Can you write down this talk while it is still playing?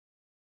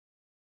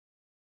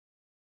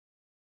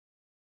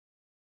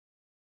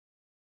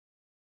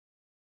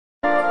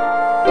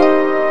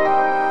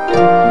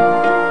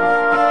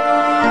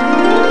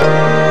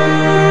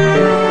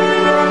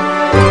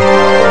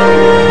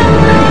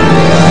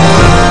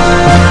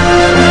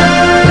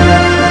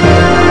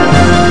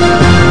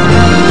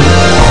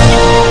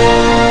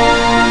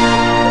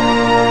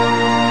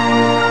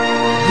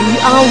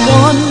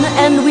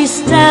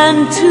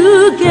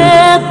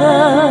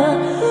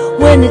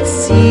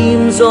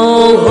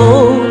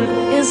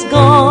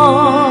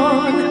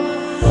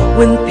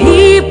When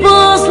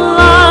people's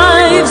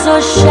lives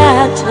are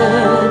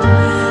shattered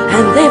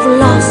and they've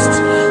lost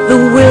the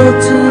will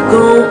to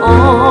go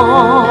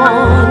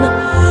on,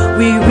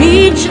 we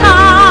reach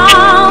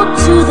out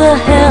to the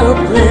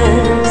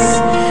helpless,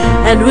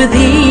 and with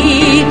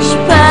each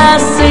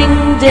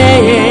passing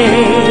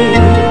day,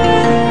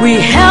 we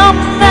help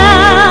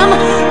them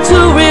to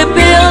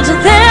rebuild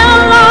their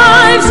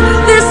lives.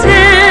 This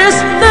is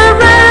the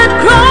Red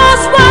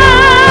Cross way.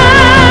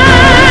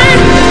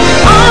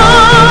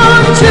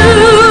 On to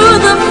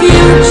the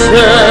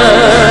future,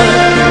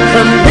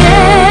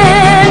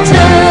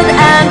 committed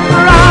and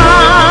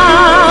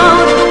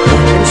proud,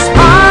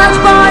 inspired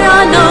by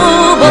our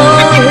noble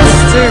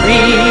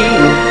history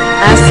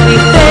as we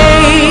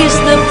face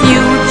the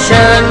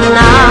future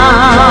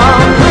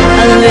now,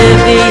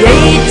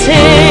 alleviating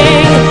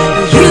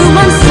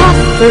human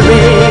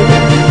suffering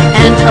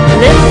and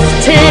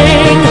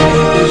uplifting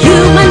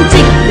human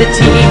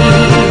dignity.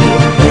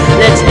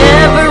 Let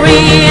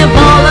every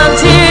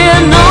volunteer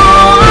know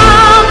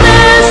our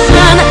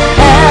mission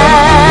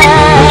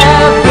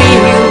everywhere.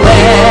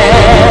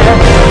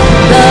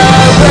 The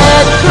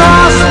Red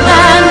Cross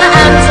then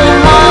and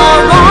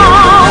tomorrow,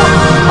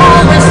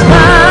 always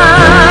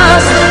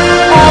fast,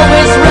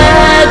 always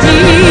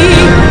ready,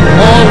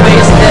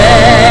 always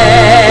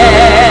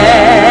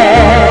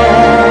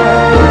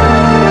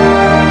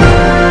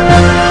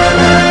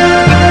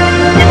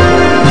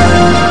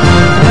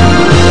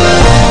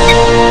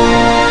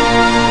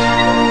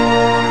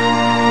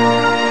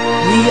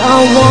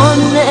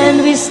one, and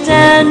we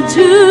stand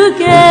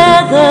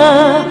together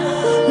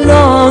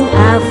long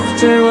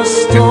after a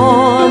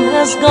storm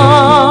has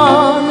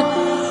gone.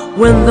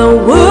 When the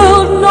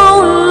world no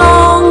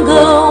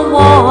longer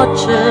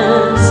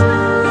watches,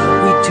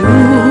 we do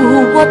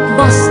what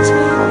must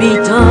be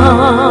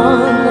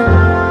done.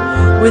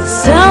 With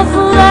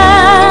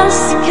selfless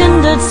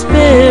kindred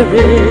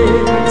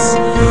spirits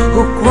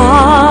who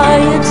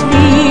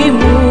quietly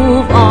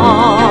move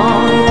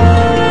on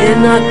in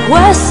a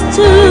quest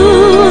to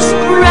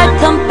spread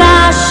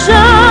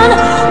compassion.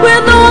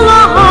 With all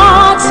our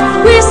hearts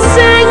we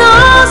sing a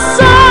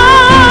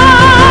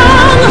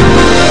song.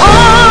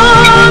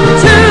 On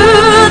to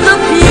the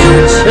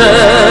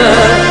future,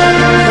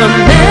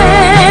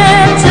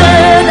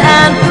 committed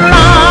and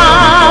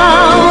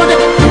proud,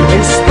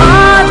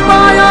 inspired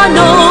by our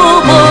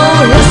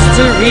noble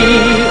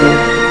history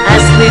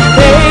as we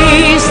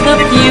face the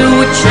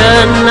future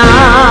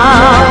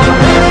now,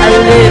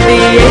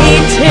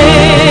 alleviating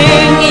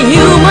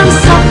human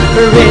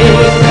suffering